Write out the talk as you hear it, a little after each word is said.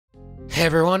Hey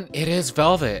everyone, it is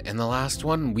Velvet. In the last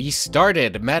one, we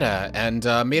started Meta and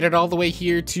made it all the way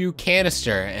here to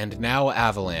Canister and now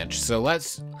Avalanche. So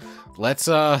let's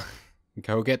go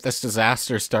get this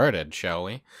disaster started, shall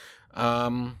we?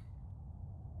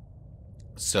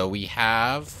 So we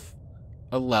have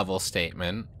a level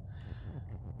statement.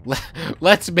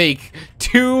 Let's make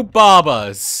 2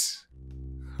 Babas.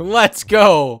 Let's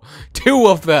go, 2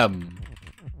 of them.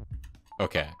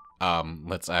 Okay,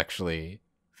 let's actually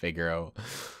figure out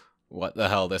what the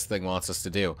hell this thing wants us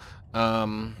to do.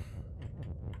 I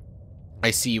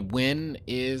see Win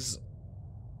is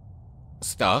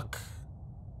stuck.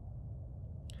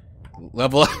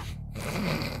 Level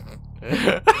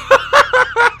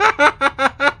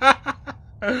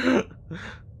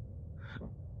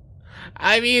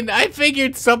I mean, I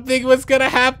figured something was gonna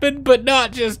happen, but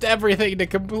not just everything to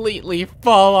completely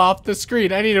fall off the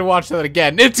screen. I need to watch that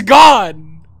again. It's gone!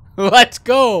 Let's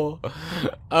go!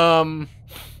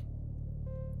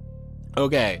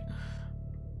 Okay.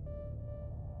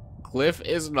 Cliff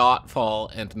is not Fall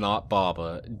and not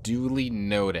Baba. Duly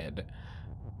noted.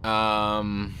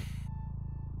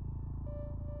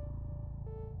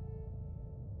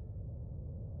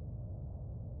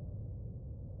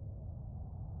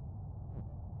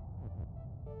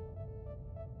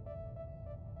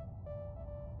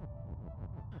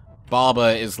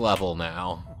 Baba is level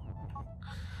now.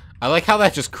 I like how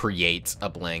that just creates a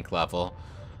blank level.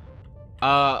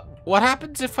 What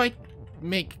happens if I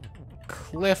make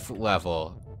Cliff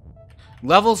level?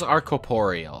 Levels are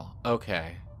corporeal.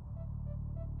 Okay.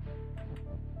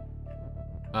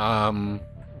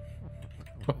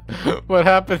 What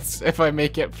happens if I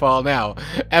make it Fall now?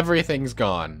 Everything's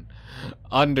gone.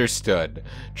 Understood.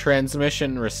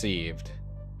 Transmission received.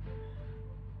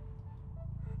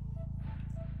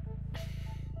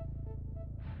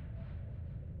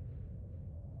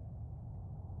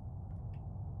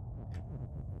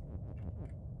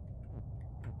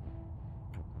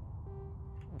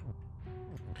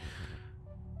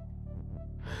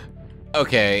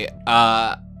 Okay,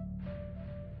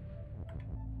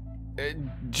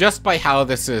 just by how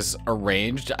this is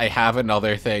arranged, I have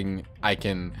another thing I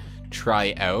can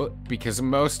try out, because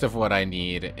most of what I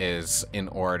need is in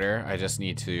order. I just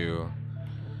need to...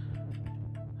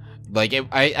 Like,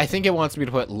 I think it wants me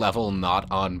to put level not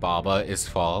on Baba is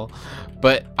Fall,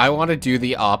 but I want to do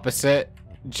the opposite,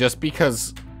 just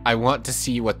because I want to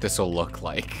see what this will look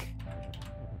like.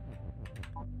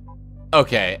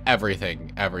 Okay,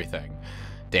 everything.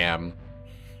 Damn.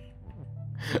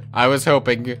 I was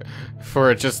hoping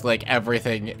for just like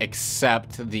everything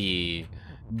except these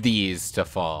to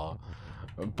fall.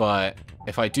 But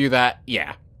if I do that,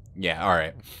 yeah,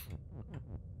 alright.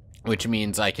 Which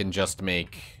means I can just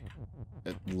make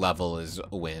level is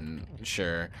Win,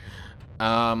 sure.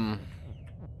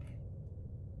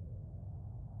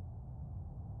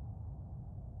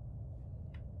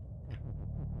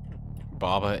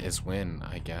 Baba is Win,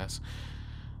 I guess.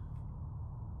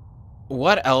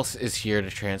 What else is here to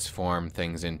transform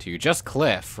things into? Just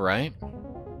Cliff, right?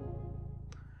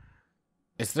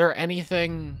 Is there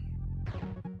anything?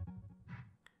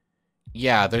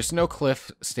 Yeah, there's no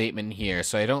Cliff statement here,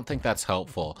 so I don't think that's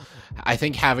helpful. I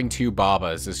think having 2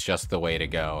 Babas is just the way to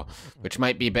go, which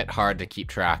might be a bit hard to keep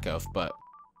track of, but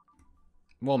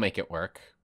we'll make it work.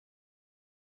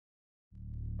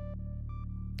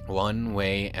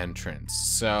 One-way entrance.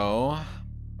 So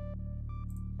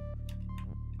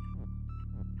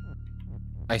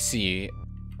I see.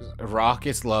 Rock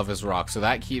is love is rock, so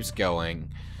that keeps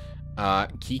going.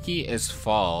 Kiki is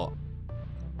Fall.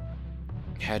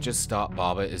 Hedges stop.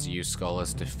 Baba is use. Skull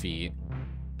is defeat.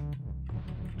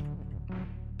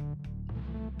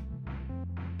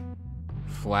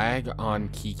 Flag on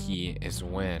Kiki is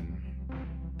Win.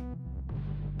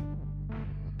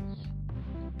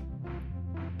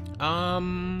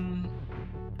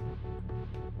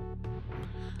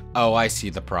 Oh, I see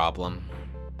the problem.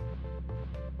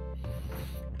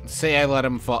 Say I let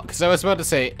him fall, because I was about to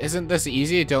say, isn't this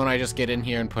easy? Don't I just get in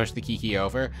here and push the Kiki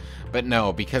over? But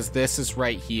no, because this is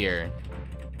right here.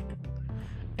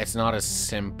 It's not as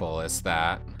simple as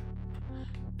that.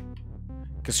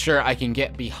 Because sure, I can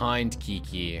get behind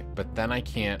Kiki, but then I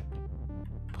can't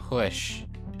push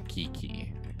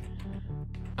Kiki.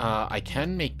 I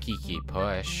can make Kiki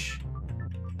push.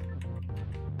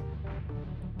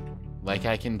 Like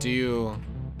I can do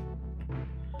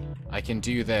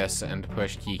this and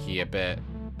push Kiki a bit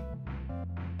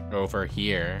over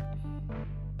here.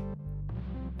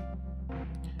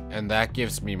 And that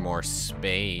gives me more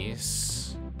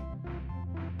space.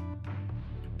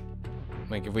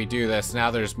 Like, if we do this, now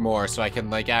there's more, so I can,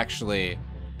 like, actually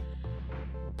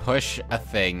push a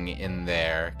thing in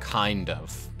there, kind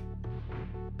of.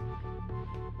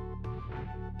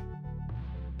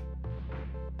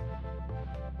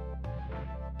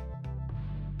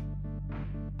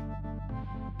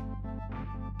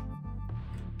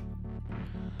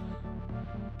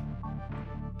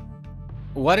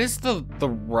 What is the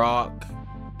rock?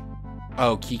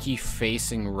 Oh, Kiki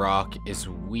facing rock is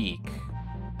weak.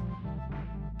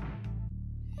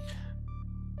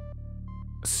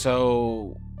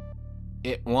 So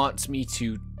it wants me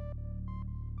to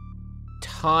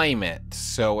time it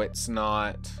so it's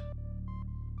not...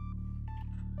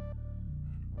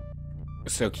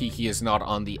 So Kiki is not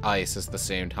on the ice at the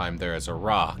same time there is a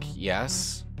rock,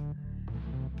 yes?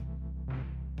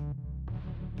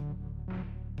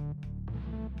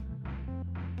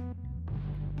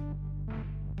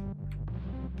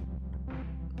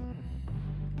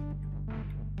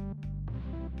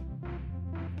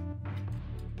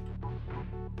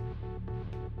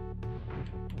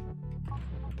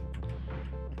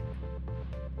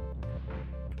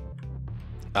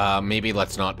 Maybe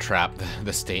let's not trap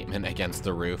the statement against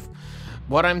the roof.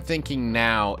 What I'm thinking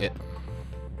now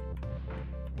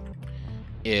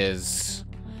is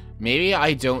maybe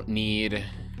I don't need...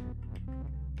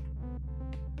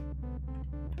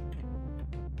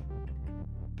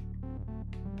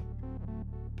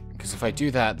 Because if I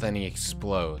do that, then he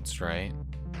explodes, right?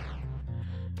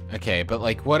 Okay, but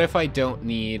like, what if I don't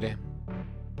need...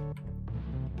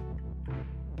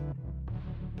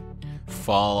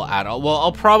 fall at all? Well,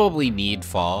 I'll probably need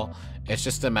fall. It's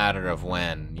just a matter of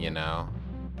when, you know?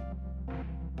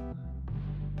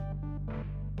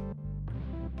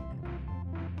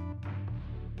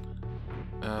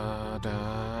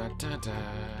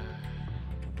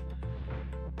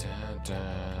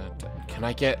 Can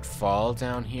I get fall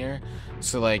down here?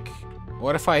 So like,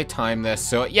 what if I time this?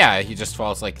 So yeah, he just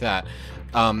falls like that.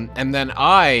 And then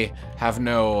I have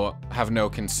no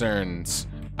concerns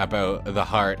about the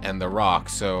heart and the rock,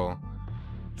 so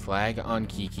flag on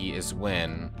Kiki is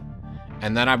win.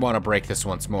 And then I want to break this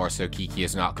once more so Kiki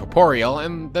is not corporeal,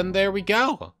 and then there we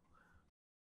go.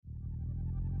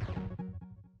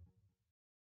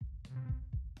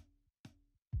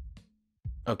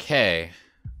 Okay.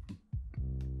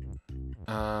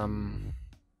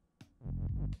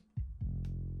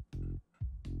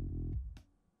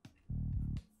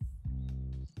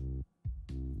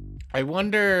 I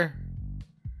wonder...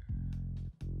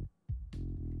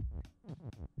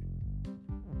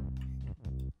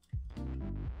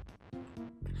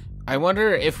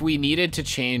 if we needed to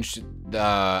change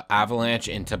the avalanche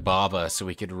into Baba so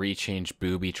we could rechange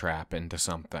Booby Trap into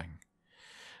something.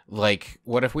 Like,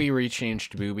 what if we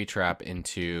rechanged Booby Trap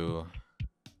into...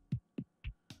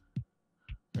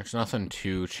 There's nothing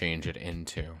to change it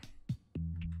into.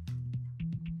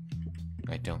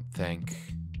 I don't think.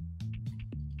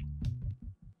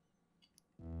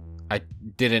 I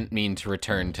didn't mean to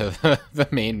return to the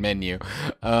main menu.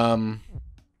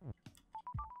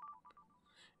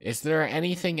 Is there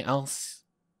anything else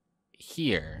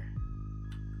here?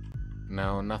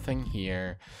 No, nothing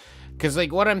here. Because,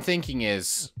 like, what I'm thinking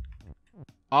is,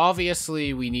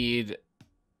 obviously we need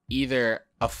either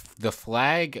the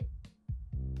flag...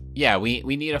 Yeah, we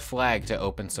need a flag to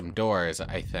open some doors,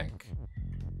 I think.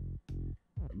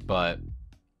 But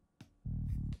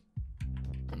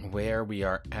where we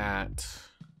are at...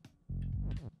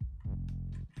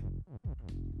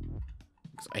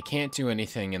 I can't do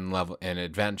anything in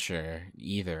adventure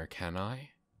either, can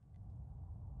I?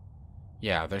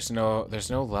 Yeah, there's no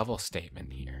level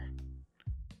statement here.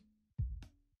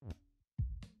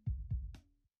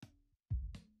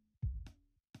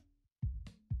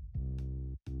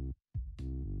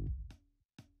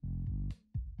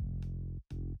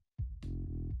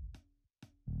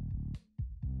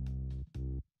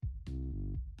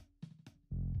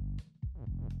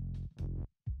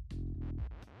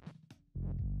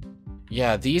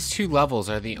 Yeah, these two levels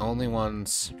are the only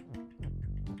ones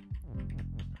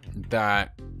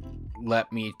that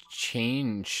let me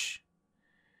change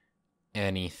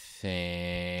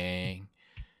anything.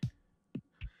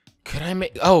 Could I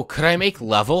make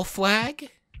level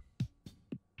flag?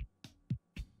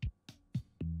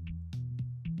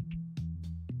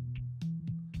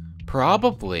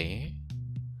 Probably.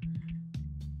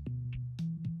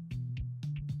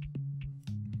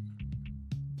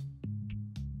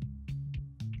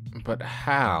 But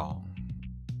how?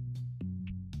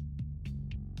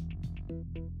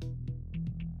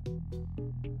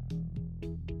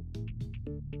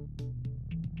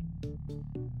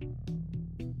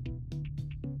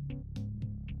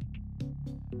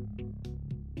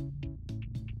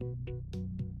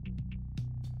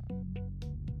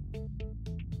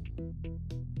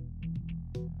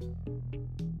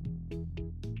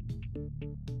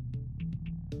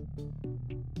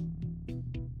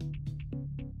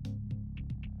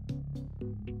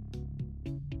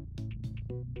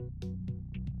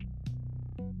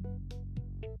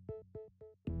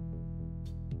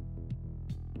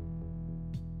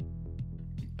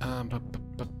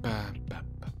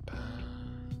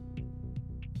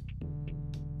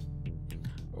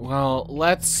 Well,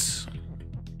 let's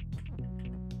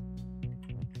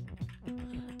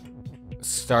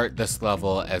start this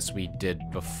level as we did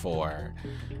before.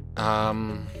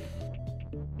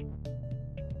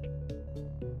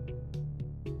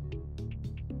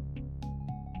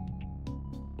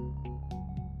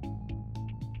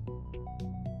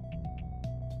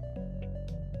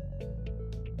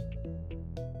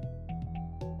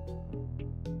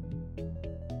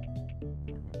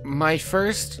 My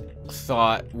first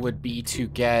thought would be to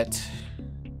get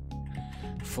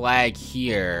flag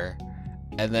here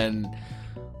and then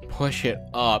push it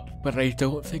up, but I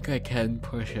don't think I can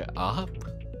push it up.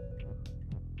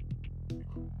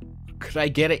 Could I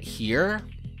get it here?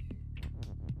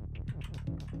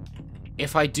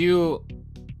 If I do,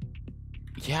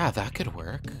 yeah, that could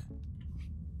work.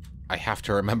 I have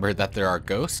to remember that there are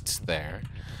ghosts there.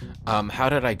 How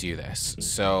did I do this?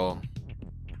 So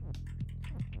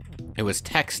it was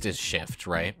text is shift,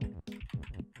 right?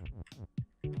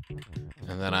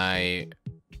 And then I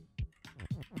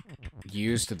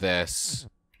used this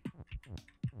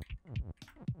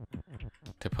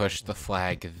to push the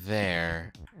flag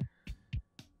there.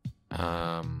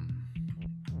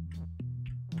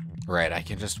 Right, I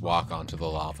can just walk onto the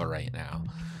lava right now.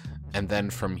 And then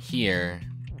from here,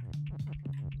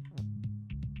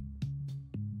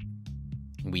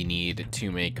 we need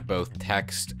to make both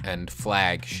text and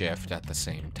flag shift at the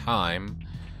same time.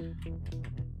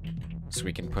 So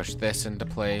we can push this into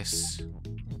place.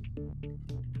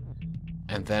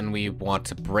 And then we want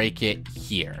to break it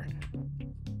here.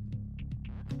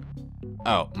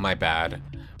 Oh, my bad.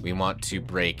 We want to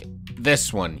break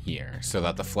this one here so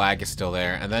that the flag is still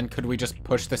there. And then could we just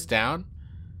push this down?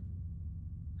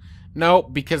 No,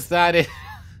 because that is...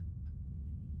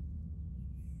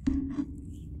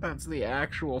 That's the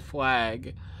actual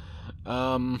flag.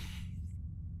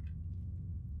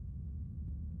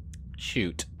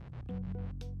 Shoot.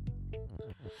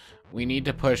 We need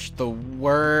to push the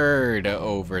word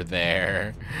over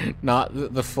there, not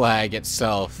the flag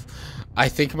itself. I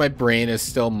think my brain is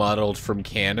still muddled from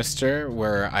canister,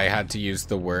 where I had to use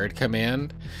the word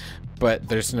command, but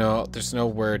there's no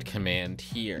word command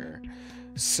here.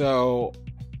 So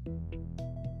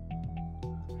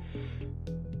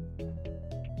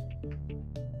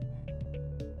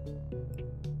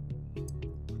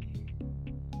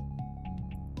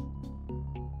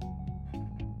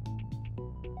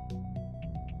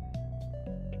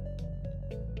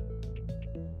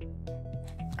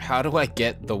how do I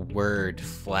get the word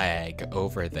flag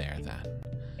over there then?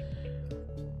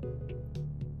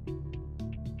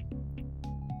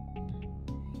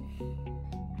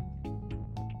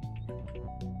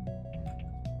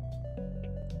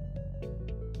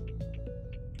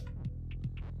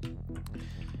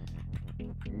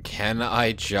 Can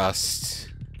I just...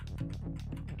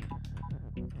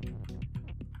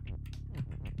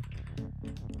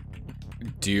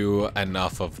 do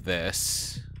enough of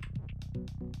this?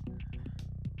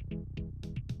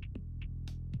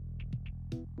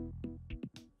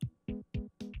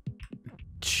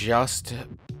 Just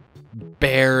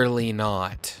barely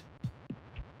not.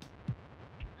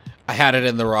 I had it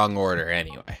in the wrong order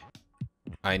anyway.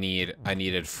 I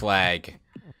needed flag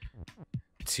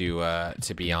to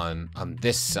be on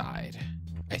this side,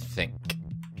 I think.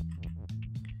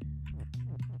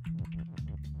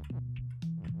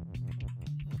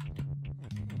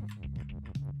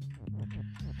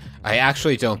 I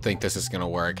actually don't think this is gonna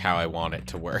work how I want it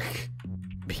to work,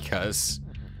 because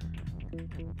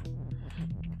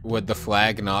would the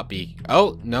flag not be...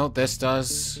 Oh, no, this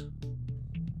does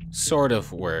sort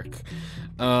of work.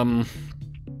 If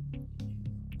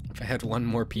I had one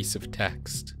more piece of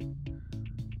text.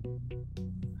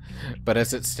 But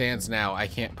as it stands now, I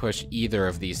can't push either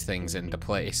of these things into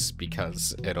place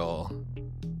because it'll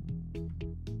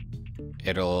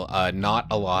not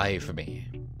alive me.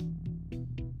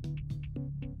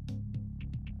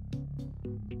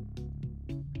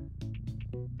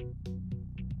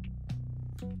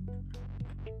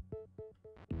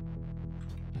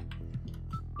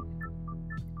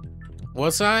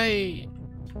 Was I...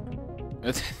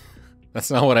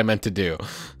 That's not what I meant to do.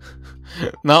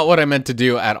 Not what I meant to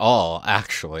do at all,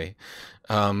 actually.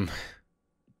 Can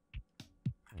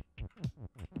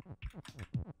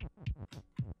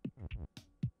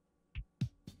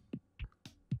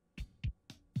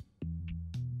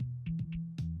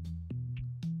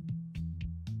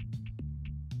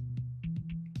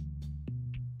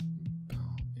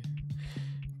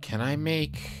I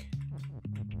make...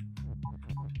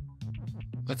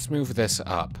 Let's move this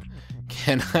up.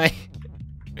 Can I...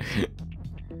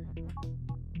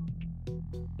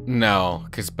 No,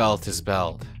 because belt is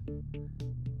belt.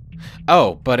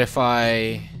 Oh, but if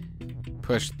I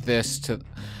push this to...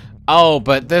 Oh,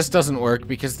 but this doesn't work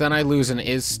because then I lose an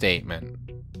is statement.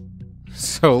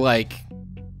 So, like...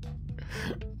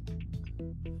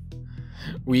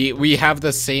 We have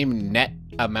the same net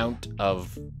amount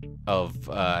of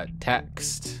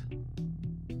text.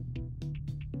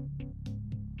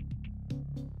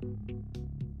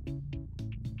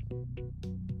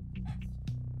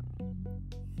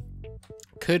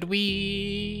 Could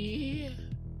we...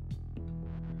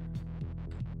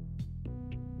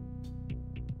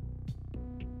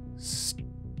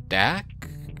 stack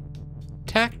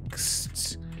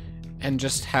text and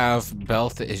just have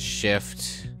belt is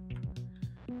shift?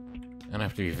 And I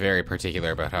have to be very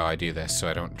particular about how I do this so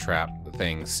I don't trap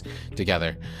things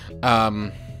together.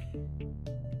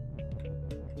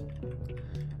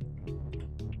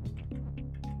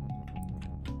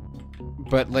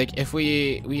 But like if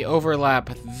we overlap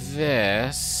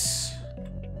this,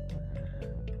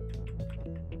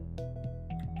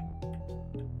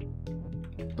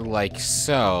 like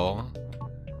so,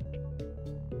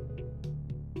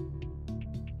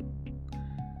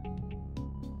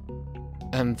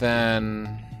 and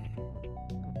then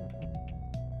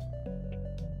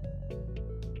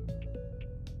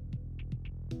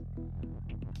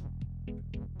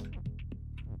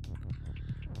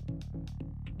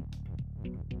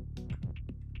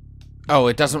oh,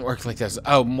 it doesn't work like this.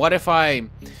 Oh, what if I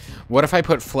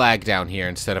put flag down here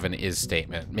instead of an is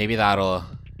statement? Maybe that'll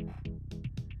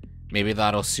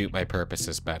suit my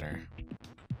purposes better.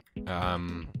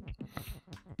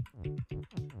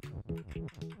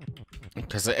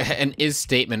 Because an is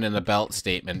statement and a belt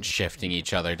statement shifting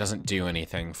each other doesn't do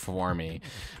anything for me.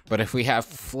 But if we have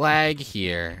flag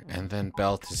here, and then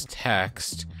belt is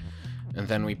text, and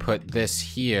then we put this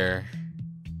here,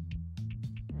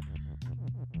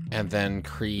 and then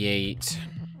create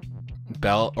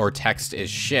belt or text is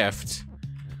shift,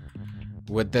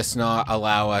 would this not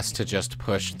allow us to just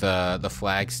push the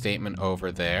flag statement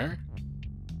over there?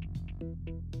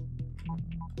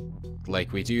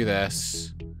 Like we do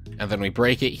this, and then we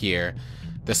break it here.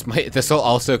 This will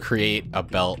also create a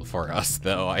belt for us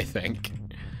though, I think.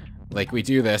 Like we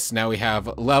do this, now we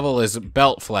have level is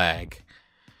belt flag.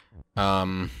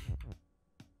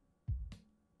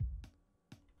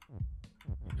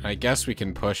 I guess we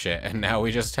can push it, and now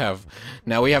we just have,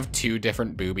 now we have two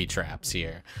different booby traps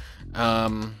here.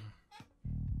 Well,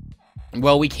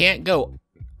 we can't go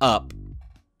up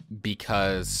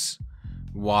because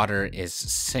water is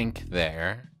sink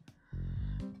there,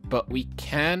 but we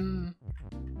can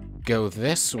go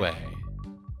this way.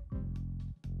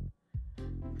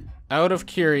 Out of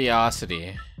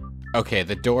curiosity, okay,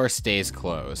 the door stays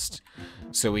closed,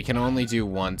 so we can only do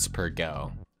once per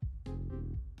go.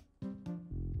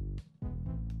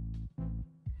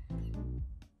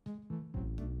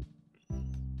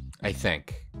 I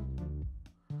think.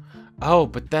 Oh,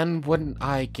 but then wouldn't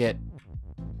I get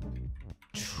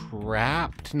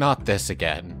trapped? Not this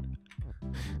again.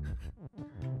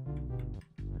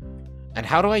 And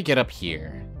how do I get up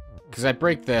here? Because I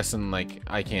break this and, like,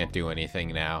 I can't do anything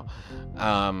now.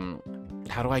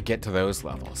 How do I get to those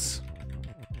levels?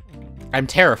 I'm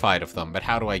terrified of them, but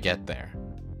how do I get there?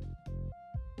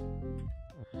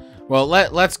 Well,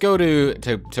 let's go to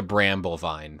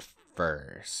Bramblevine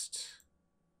first.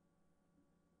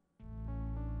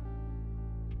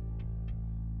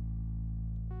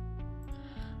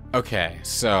 Okay,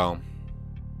 so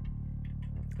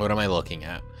what am I looking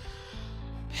at?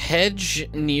 Hedge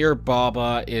near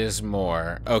Baba is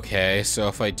more. Okay, so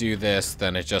if I do this,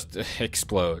 then it just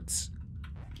explodes.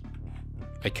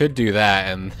 I could do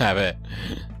that and have it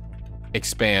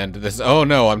expand this. Oh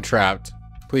no, I'm trapped.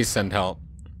 Please send help.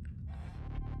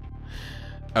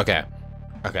 Okay.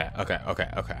 Okay.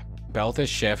 Belt is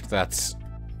shift, that's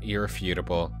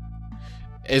irrefutable.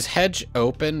 Is hedge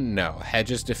open? No.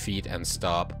 Hedge is defeat and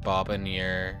stop. Baba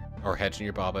near, or hedge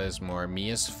near Baba is more.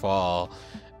 Me is fall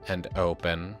and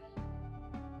open.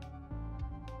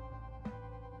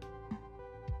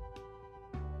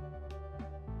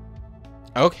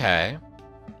 Okay.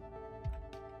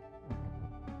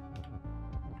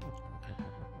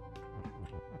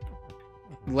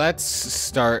 Let's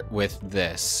start with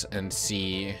this and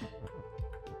see.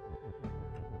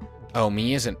 Oh,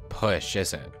 me isn't push,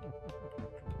 is it?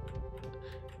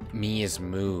 Me is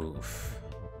move.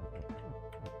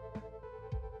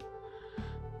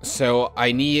 So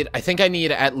I think I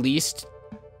need at least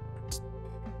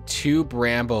 2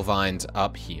 bramble vines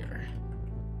up here.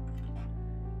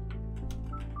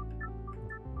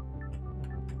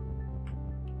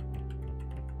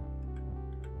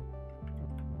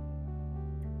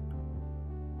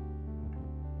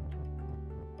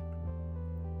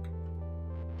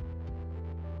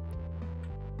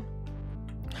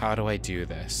 How do I do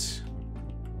this?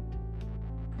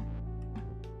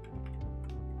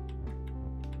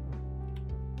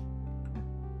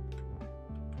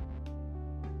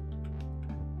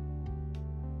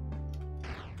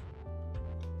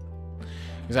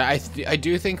 I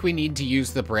do think we need to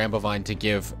use the Bramblevine to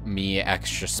give me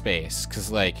extra space,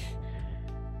 because, like,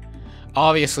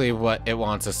 obviously what it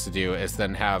wants us to do is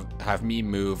then have me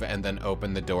move and then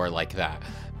open the door like that.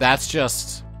 That's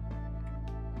just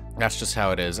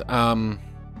how it is.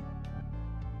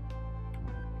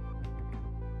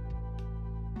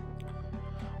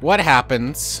 What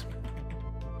happens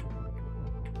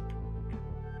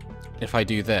if I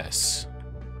do this?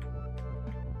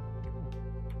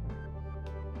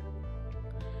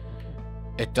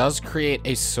 It does create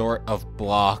a sort of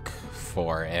block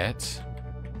for it.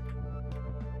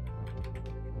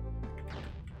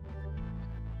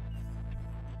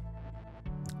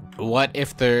 What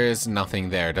if there's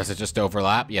nothing there? Does it just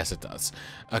overlap? Yes, it does.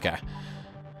 Okay.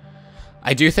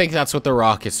 I do think that's what the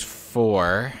rock is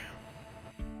for.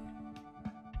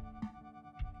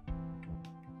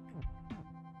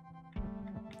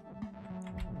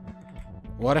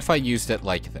 What if I used it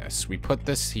like this? We put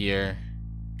this here.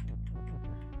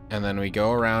 And then we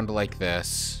go around like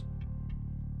this.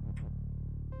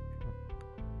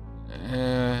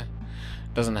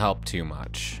 Doesn't help too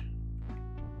much.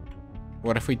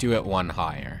 What if we do it one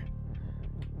higher?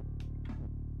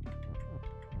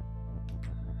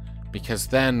 Because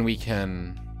then we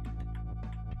can...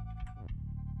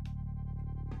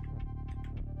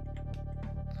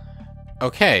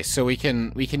 Okay, so we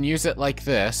can use it like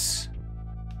this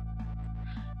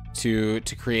to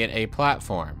create a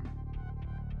platform.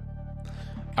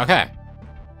 Okay.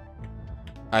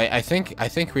 I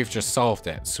think we've just solved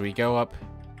it. So we go up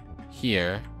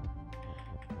here,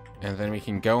 and then we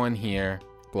can go in here,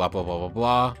 blah blah blah blah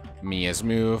blah. Mia's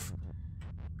move.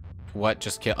 What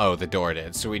just killed? Oh, the door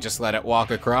did. So we just let it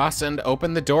walk across and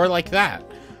open the door like that.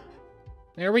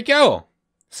 There we go.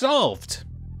 Solved.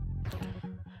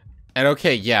 And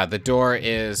okay, yeah, the door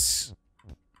is...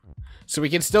 So we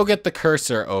can still get the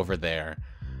cursor over there.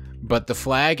 But the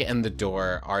flag and the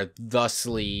door are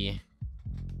thusly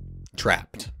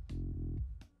trapped.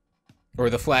 Or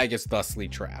the flag is thusly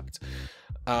trapped.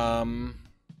 How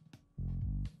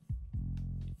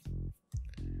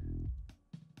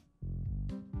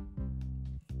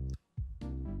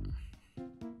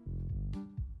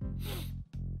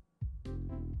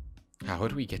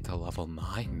would we get to level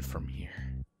 9 from here?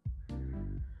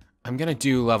 I'm gonna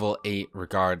do level 8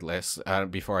 regardless,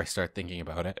 before I start thinking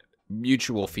about it.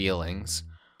 Mutual feelings.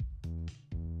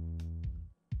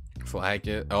 Flag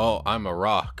it. Oh, I'm a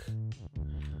rock.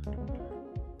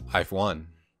 I've won.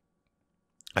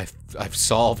 I've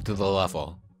solved the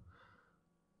level.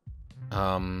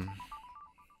 But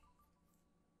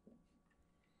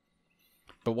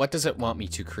what does it want me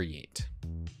to create?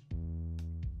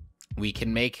 We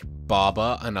can make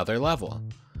Baba another level.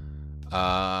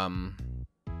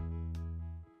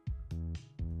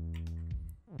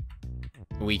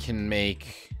 We can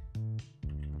make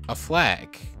a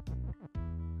flag.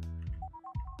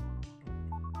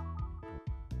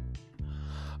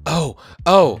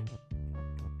 Oh!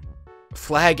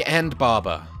 Flag and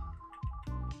Baba.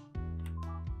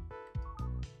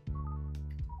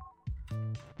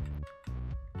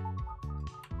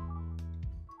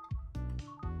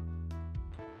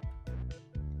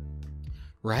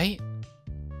 Right?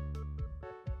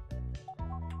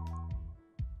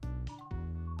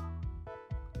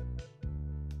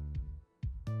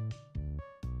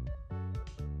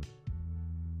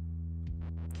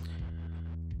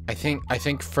 I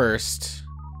think first...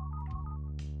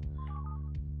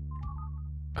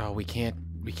 Oh, we can't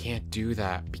do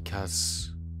that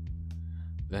because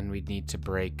then we'd need to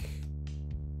break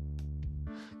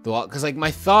the wall. Because, like, my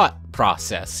thought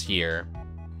process here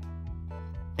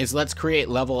is let's create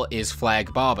level is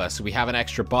flag Baba, so we have an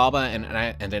extra Baba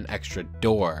and an extra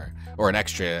door, or an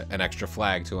extra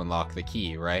flag to unlock the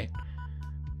key, right?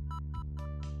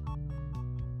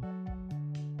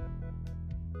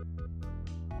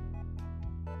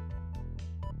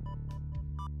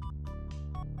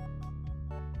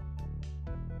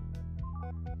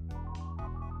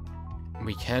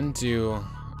 We can do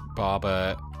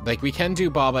Baba, like, we can do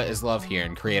Baba is love here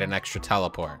and create an extra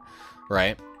teleport,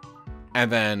 right? And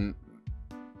then,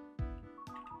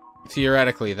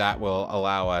 theoretically, that will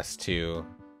allow us to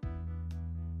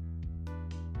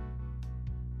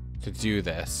do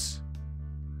this.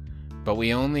 But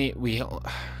we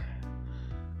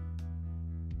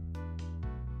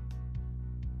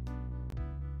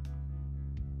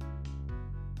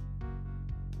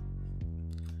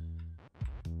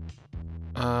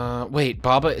Wait,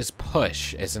 Baba is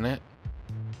push, isn't it?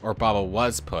 Or Baba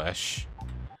was push.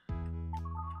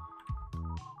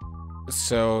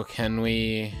 So can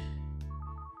we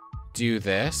do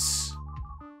this?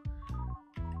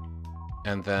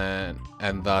 And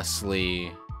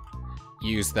thusly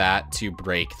use that to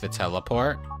break the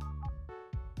teleport?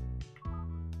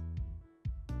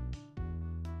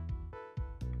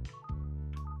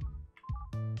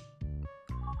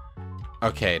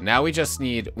 Okay, now we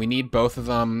need both of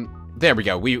them. There we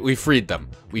go. We freed them.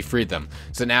 We freed them.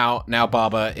 So now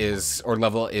Baba is, or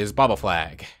level is Baba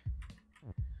Flag.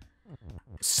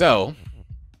 So,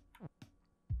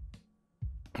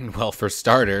 well, for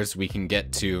starters, we can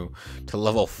get to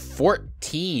level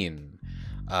 14,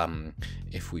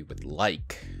 if we would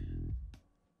like.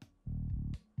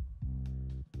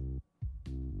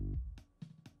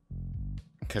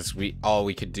 Because all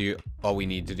we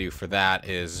need to do for that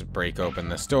is break open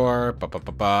this door.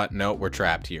 No, we're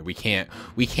trapped here. We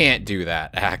can't do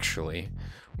that, actually.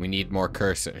 We need more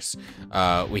cursors.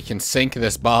 We can sink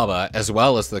this Baba as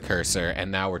well as the cursor, and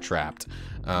now we're trapped.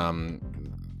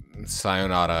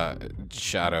 Sayonara,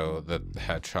 Shadow the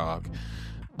Hedgehog.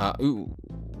 Ooh.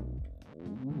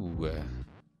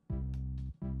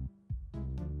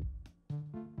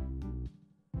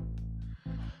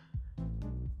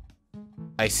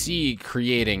 I see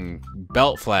creating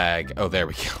belt flag. Oh, there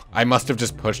we go. I must have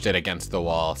just pushed it against the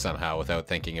wall somehow without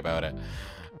thinking about it.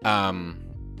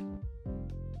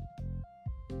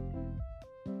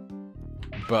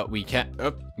 But we can't,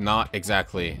 not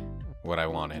exactly what I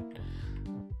wanted.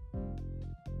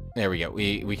 There we go.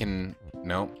 We can,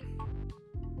 no.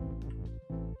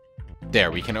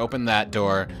 There, we can open that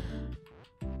door.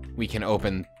 We can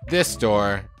open this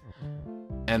door.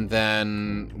 And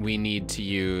then we need to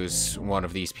use one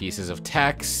of these pieces of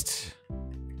text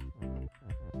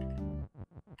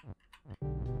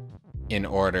in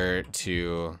order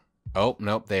to... Oh,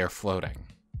 nope, they are floating.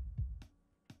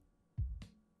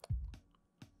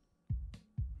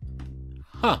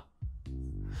 Huh.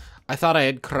 I thought I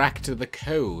had cracked the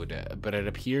code, but it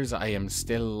appears I am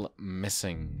still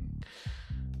missing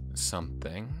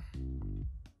something.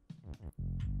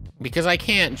 Because I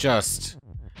can't just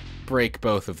break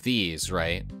both of these,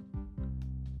 right?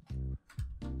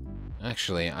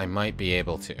 Actually, I might be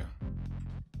able to.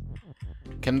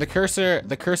 Can the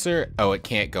cursor, oh, it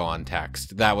can't go on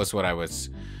text. That was what I was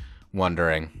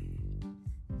wondering.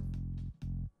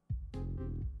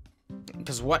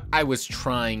 Because what I was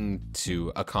trying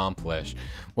to accomplish,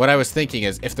 what I was thinking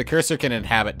is, if the cursor can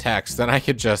inhabit text, then I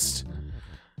could just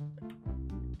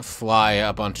fly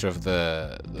a bunch of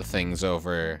the things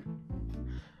over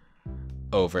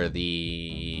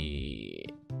the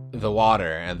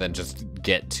water and then just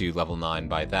get to level 9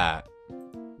 by that.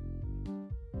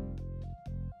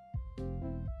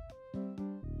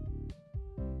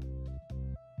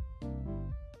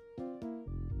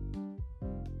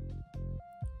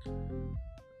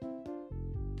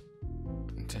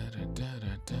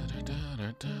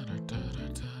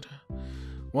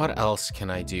 What else can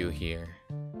I do here?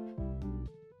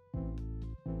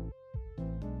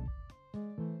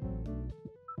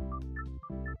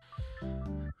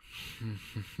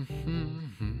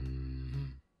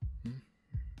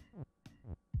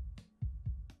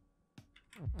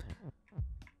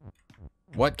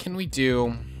 What can we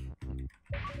do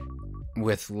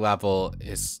with level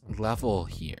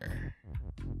here?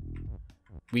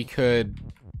 We could...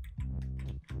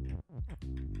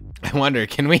 I wonder,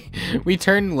 can we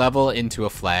turn level into a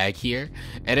flag here?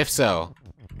 And if so,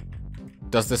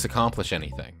 does this accomplish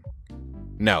anything?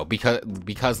 No,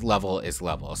 because level is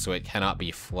level, so it cannot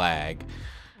be flag.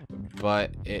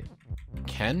 But it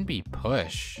can be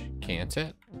push, can't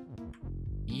it?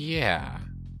 Yeah.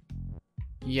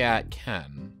 Yeah, it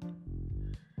can.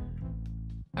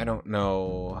 I don't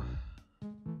know.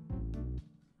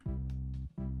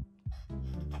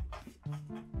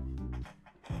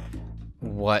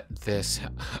 What this...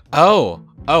 Oh!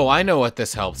 Oh, I know what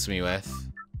this helps me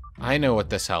with. I know what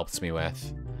this helps me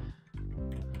with.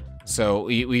 So,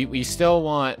 we still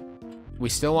want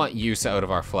use out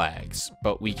of our flags,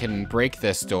 but we can break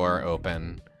this door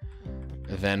open.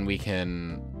 Then we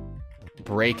can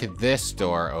break this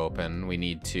door open. We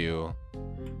need to,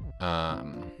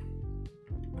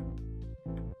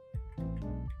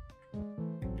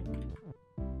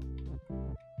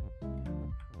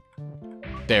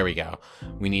 there we go.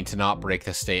 We need to not break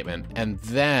the statement. And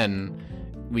then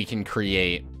we can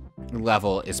create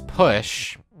level is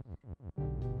push.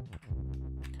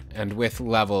 And with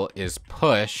level is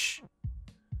push,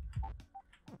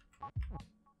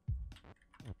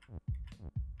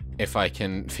 if I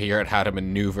can figure out how to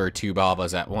maneuver 2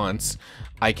 Babas at once,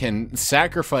 I can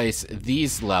sacrifice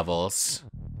these levels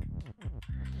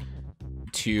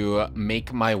to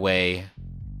make my way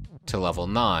to level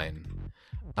 9.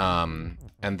 And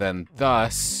then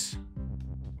thus...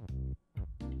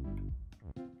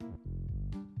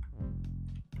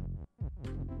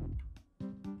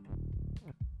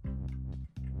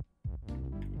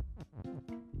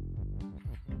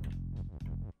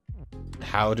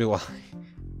 How do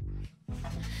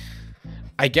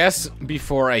I guess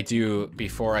before I do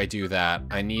that,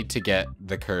 I need to get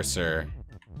the cursor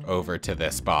over to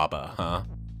this Baba, huh?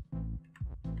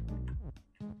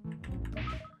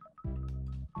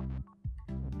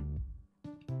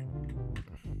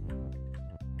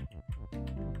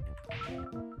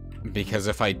 Because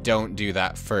if I don't do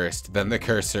that first, then the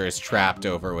cursor is trapped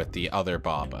over with the other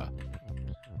Baba.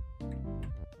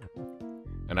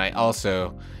 And I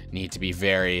also need to be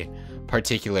very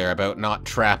particular about not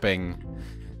trapping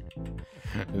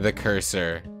the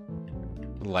cursor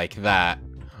like that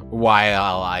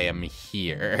while I am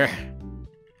here.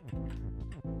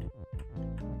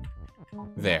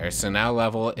 There, so now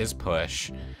level is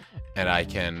push, and I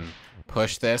can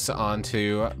push this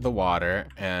onto the water,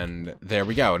 and there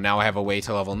we go. Now I have a way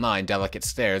to level 9, delicate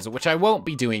stairs, which I won't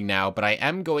be doing now, but I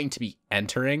am going to be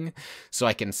entering, so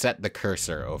I can set the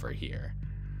cursor over here.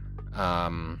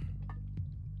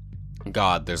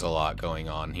 God, there's a lot going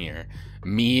on here.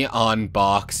 Me on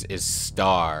box is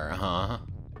star, huh?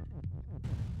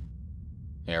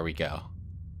 There we go.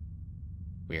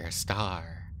 We're a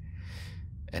star.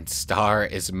 And star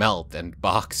is melt, and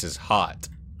box is hot.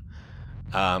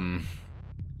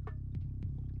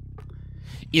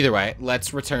 Either way,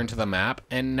 let's return to the map,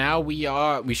 and now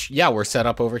we're set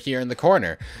up over here in the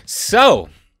corner. So,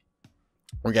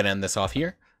 we're gonna end this off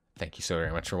here. Thank you so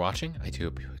very much for watching. I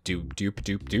do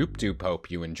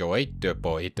hope you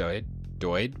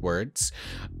enjoyed words.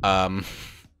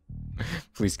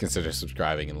 Please consider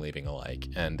subscribing and leaving a like.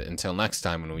 And until next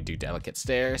time when we do Delicate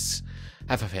Stairs,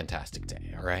 have a fantastic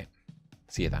day, alright?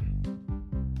 See you then.